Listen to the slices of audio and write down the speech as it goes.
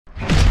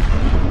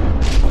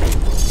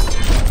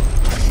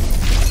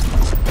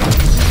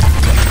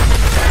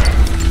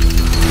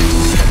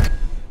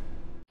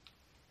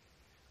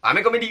ア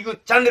メコミリーグ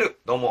チャンネ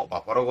ル、どうも、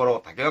バッファローゴロー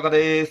竹若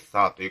です。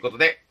さあ、ということ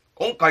で、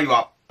今回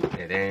は、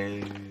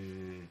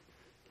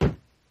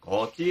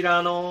こち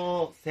ら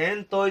の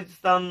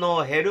1000TOYSさん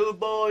のヘル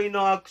ボーイ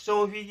のアクシ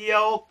ョンフィギュ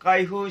アを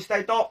開封した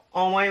いと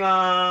思い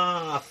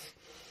ます。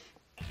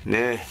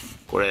ね、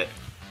これ、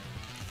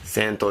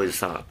1000TOYS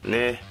さん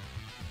ね、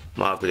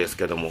マークです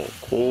けども、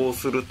こう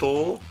する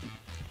と、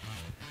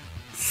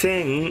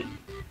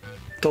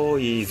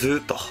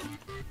1000TOYSと、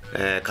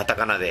カタ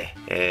カナで、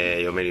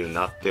読めるように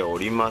なってお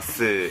りま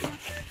す。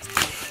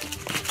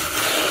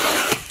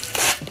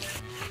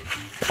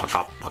パカ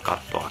ッパカッ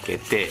と開け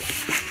て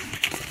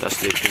出し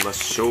ていきま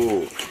しょう。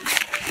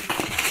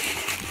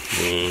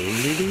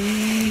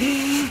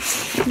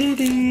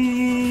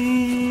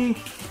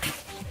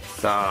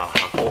さあ、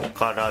箱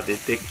から出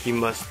てき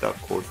ました。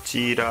こ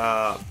ち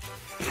ら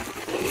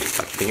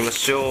使っていきま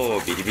しょ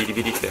う。ビリビリ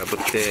ビリと破っ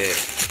ていき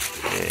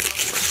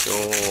ましょう。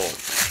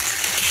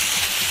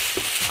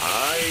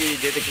はい、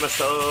出てきまし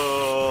た。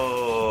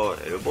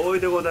ヘルボー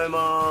イでござい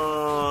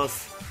ま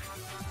す。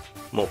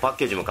もうパッ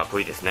ケージもかっ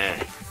こいいですね。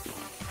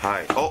は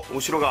い、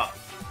後ろが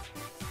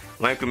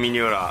マイク・ミ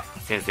ニオラ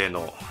先生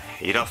の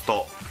イラス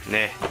ト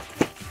ね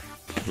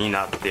に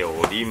なって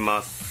おり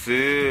ます。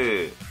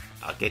開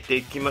けて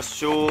いきま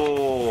しょう。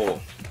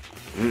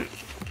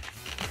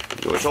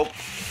よいしょ、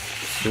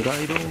スラ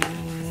イド。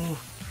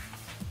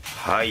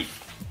はい、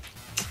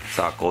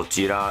さあ、こ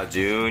ちら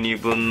12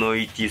分の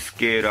1ス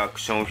ケールアク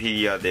ションフィ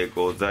ギュアで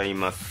ござい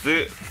ま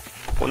す。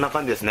こんな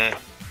感じですね。よ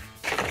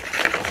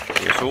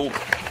いしょ、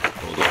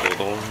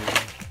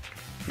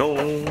ドンド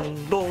ン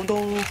ドンドンド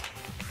ン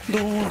ド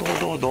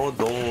ンドン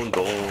ドン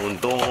ドン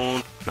ド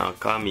ン。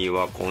中身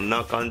はこん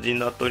な感じに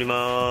なっており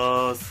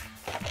ます。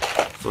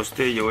そし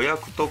て予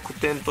約特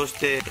典とし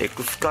てエ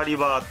クスカリ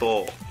バー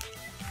と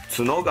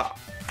角が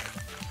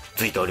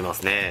ついておりま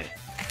すね。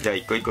じゃあ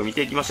一個一個見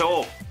ていきまし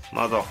ょう。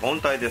まずは本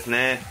体です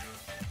ね。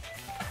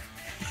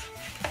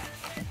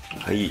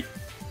はい、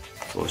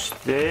そし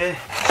て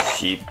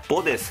尻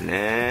尾です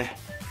ね。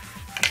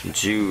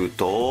銃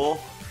と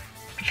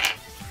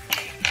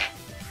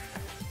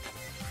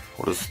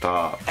ホルス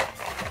ター、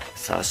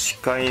差し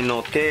替え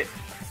の手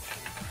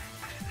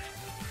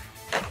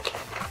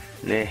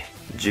ね、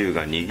銃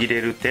が握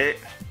れる手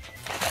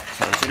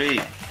3種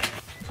類、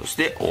そし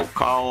てお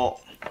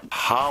顔、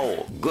歯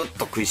をグッ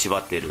と食いし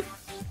ばっている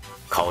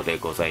顔で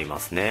ございま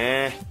す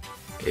ね。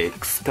エ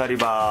クスカリ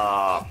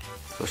バー、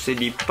そして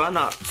立派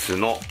な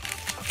角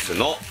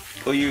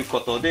というこ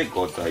とで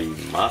ござい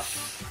ま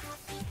す。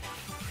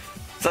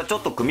さあ、ちょ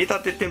っと組み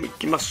立ててい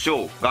きまし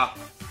ょうか。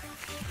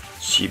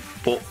尻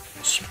尾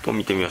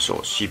見てみましょ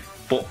う。尻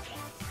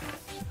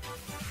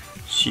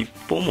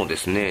尾もで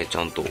すね、ち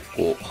ゃんと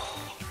こう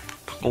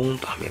パコーン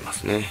とはめま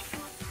すね。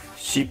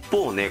尻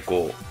尾をね、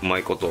こううま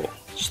いこと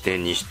支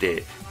点にし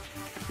て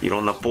いろ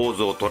んなポー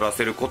ズを取ら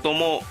せること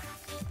も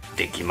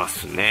できま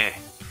す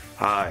ね。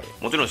は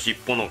い、もちろん尻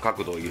尾の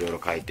角度をいろいろ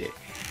変えて、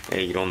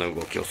いろんな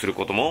動きをする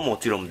こともも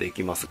ちろんで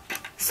きます。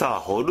さあ、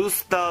ホル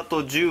スター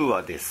と銃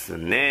はです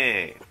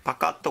ね、パ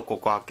カッとこ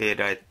こ開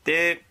けられ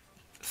て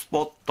ス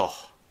ポッと、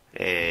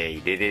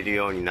入れれる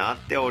ようになっ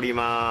ており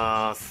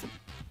ます。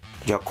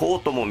じゃあコ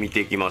ートも見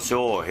ていきまし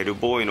ょう。ヘル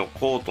ボーイの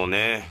コート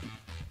ね、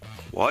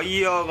ワイ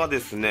ヤーがで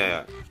す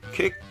ね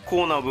結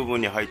構な部分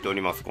に入ってお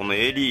ります。この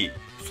襟、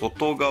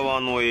外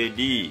側の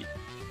襟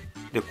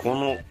で、こ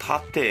の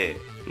縦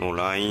の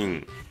ライ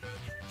ン、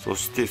そ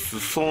して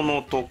裾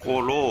のと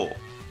ころ、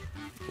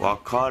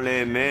分か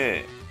れ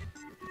目、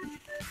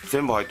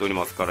全部入っており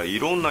ますから、い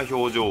ろんな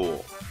表情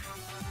を、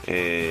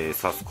指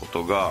すこ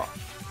とが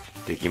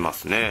できま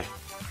すね。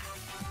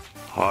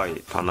は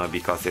い、たな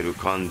びかせる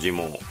感じ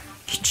も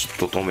きちっ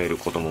と止める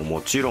ことも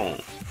もちろ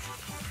ん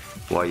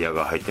ワイヤー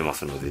が入ってま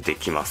すのでで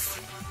きます。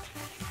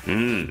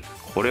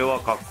これ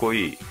はかっこ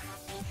いい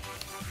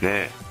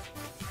ね。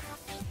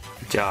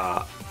じ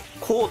ゃあ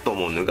コート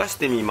も脱がし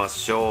てみま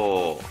し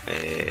ょう。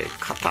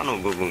肩の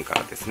部分か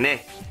らです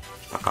ね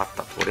パカッ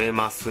と取れ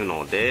ます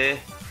の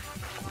で、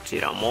こ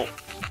ちらも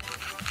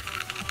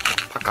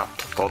パカ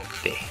ッと取っ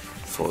て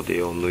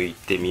袖を抜い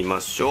てみま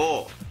し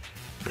ょう。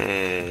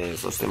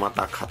そしてま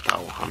た肩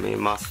をはめ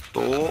ます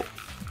と、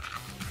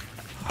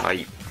はい、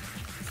見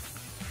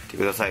て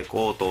ください。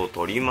コートを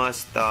取りま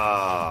し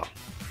た。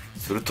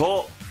する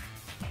と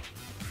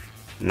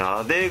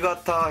なで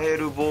型ヘ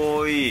ル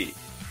ボーイ、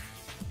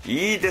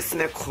いいです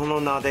ね。この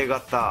なで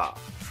型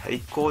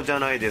最高じゃ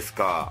ないです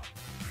か。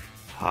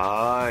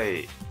は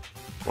い、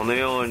この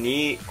よう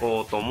に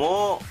コート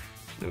も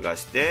脱が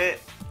し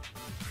て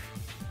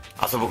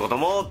遊ぶこと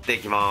もで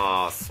き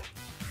ます。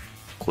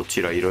こ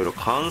ちらいろいろ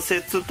関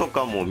節と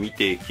かも見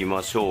ていき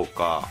ましょう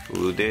か。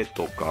腕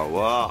とか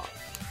は、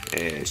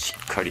し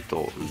っかり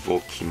と動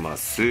きま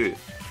す。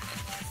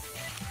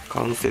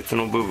関節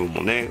の部分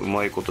もねう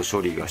まいこと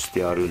処理がし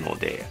てあるの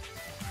で、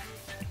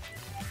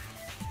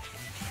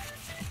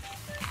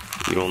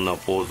いろんな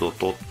ポーズを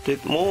とって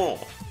も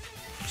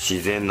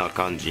自然な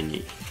感じ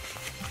に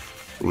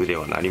腕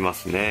はなりま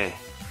すね。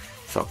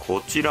さあ、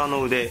こちら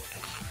の腕、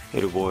ヘ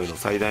ルボーイの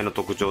最大の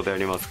特徴であ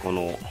りますこ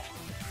の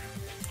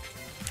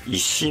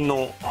石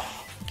の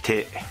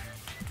手、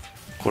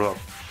これは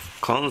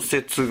関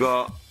節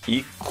が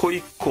一個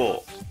一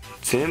個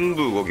全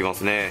部動きま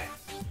すね、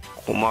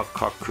細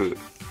かく。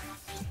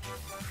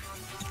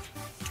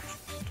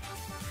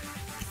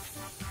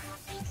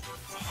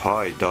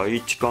はい、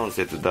第1関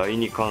節、第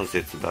2関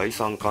節、第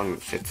3関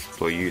節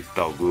といっ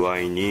た具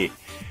合に、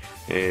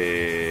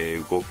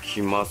動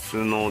きます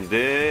の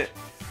で、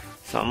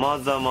さま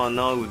ざま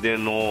な腕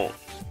の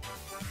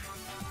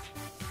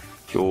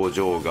表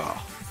情が、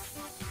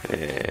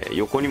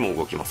横にも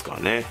動きますから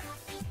ね、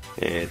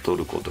撮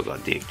ることが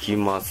でき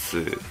ま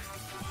す。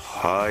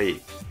はい、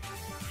い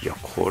や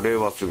これ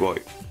はすご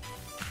い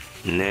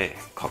ね、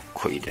かっ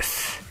こいいで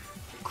す。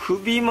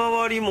首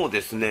周りも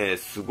ですね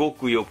すご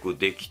くよく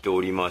できて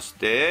おりまし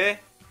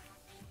て、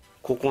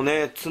ここ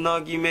ねつ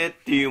なぎ目っ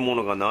ていうも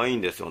のがない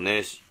んですよ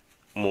ね。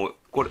もう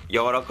これ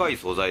柔らかい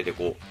素材で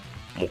こ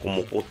うモコ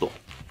モコと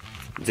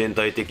全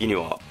体的に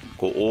は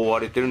こう覆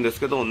われてるんです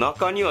けど、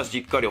中にはし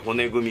っかり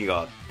骨組みが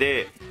あっ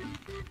て、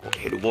こう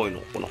ヘルボーイ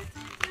のこの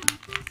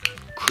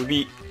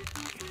首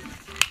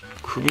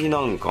な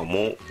んか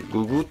も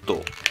ググッ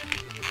と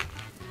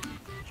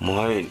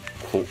前に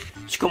こ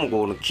う、しかも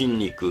この筋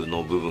肉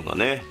の部分が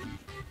ね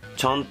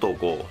ちゃんと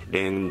こう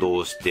連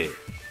動して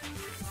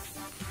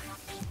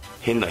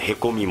変なへ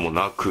こみも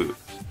なく、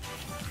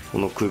こ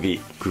の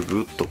首グ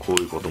グッとこ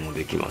ういうことも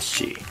できます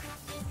し、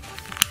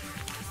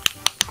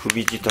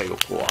首自体を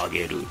こう上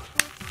げる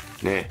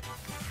ね、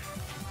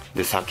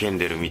で叫ん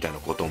でるみたいな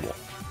ことも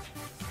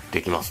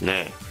できます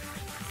ね。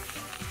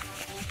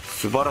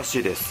素晴らし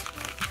いです。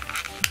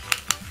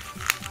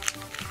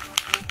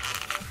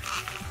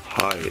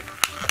は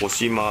い、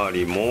腰回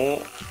り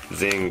も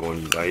前後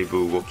にだい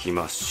ぶ動き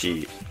ます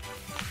し、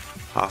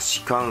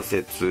足関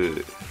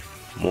節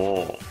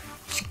も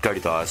しっか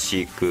りと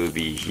足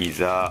首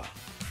膝、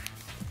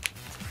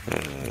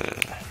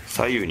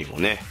左右にも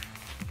ね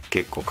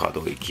結構可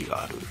動域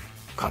がある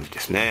感じで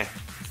すね。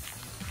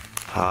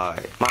は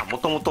い、まあも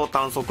ともと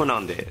短足な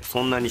んで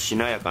そんなにし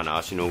なやかな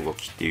足の動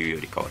きっていう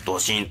よりかはド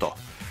シンと、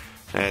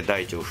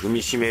大地を踏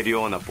みしめる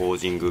ようなポー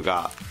ジング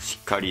がし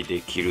っかりで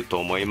きると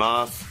思い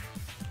ます。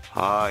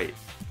はい、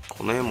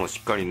この辺もし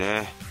っかり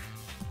ね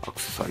ア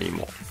クセサリー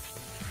も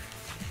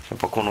やっ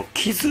ぱこの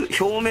傷、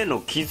表面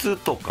の傷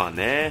とか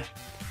ね、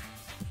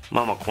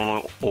まあこ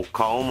のお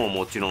顔も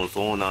もちろん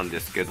そうなんで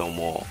すけど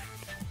も、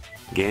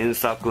原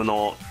作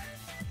の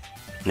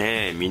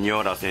ねミニ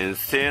オラ先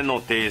生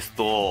のテイス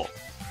トを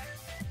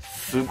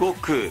すご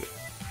く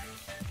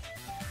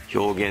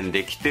表現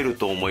できてる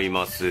と思い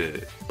ま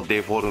す。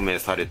デフォルメ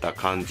された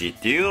感じっ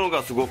ていうの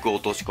がすごく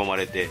落とし込ま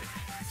れて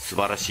素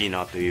晴らしい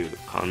なという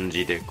感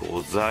じで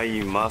ござ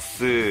いま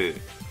す。じ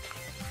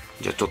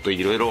ゃあちょっと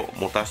いろいろ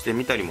持たして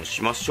みたりも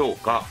しましょう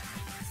か。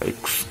エ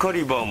クスカ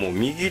リバーも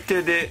右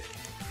手で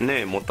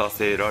ね持た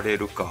せられ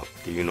るか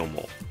っていうの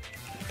も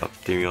やっ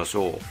てみまし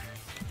ょ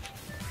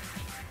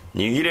う。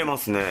握れま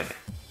すね。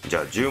じ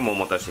ゃあ銃も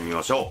持たしてみ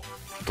ましょ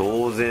う。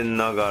当然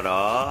なが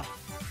ら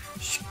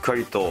しっか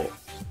りと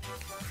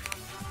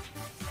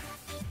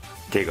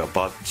手が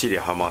バッチリ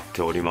はまっ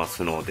ておりま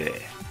すの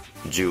で、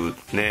銃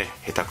ね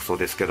下手くそ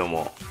ですけど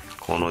も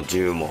この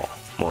銃も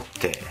持っ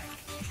て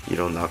い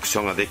ろんなアクシ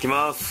ョンができ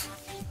ます。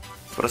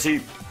素晴らし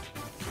い。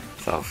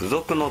さあ付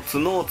属の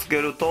角をつ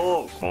ける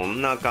とこ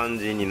んな感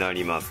じにな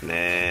ります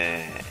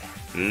ね。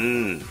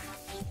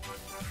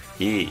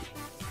いい、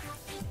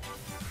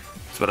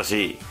素晴ら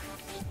しい。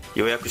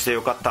予約して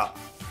よかった。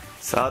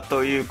さあ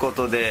というこ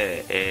と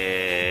で、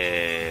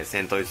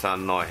1000トイさ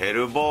んのヘ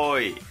ルボ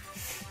ーイ、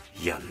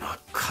いやな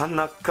か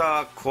な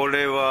かこ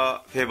れ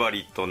はフェバ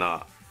リット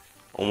な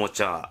おも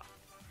ちゃ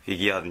フィ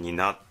ギュアに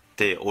なっ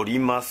ており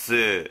ま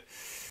す。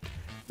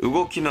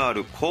動きのあ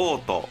るコー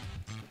ト、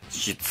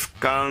質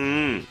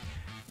感、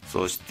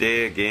そし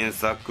て原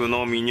作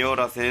のミニョー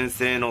ラ先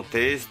生の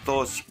テイスト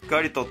をしっ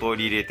かりと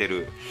取り入れて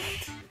る。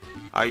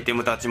アイテ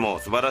ムたちも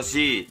素晴ら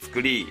しい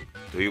作り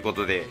というこ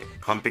とで、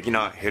完璧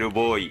なヘル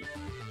ボーイ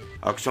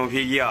アクションフ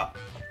ィギュア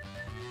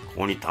こ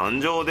こに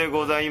誕生で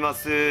ございま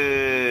す。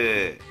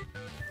1000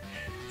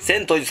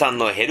トイさん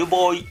のヘル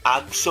ボーイ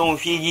アクション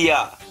フィギュ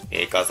ア、メ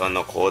ーカーさん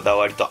のこだ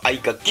わりと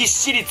愛がぎっ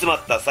しり詰ま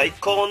った最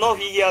高の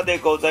フィギュアで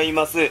ござい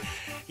ます。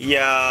い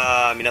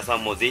やー皆さ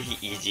んもぜ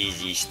ひイジイ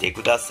ジして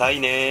ください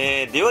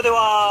ね。ではで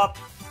は。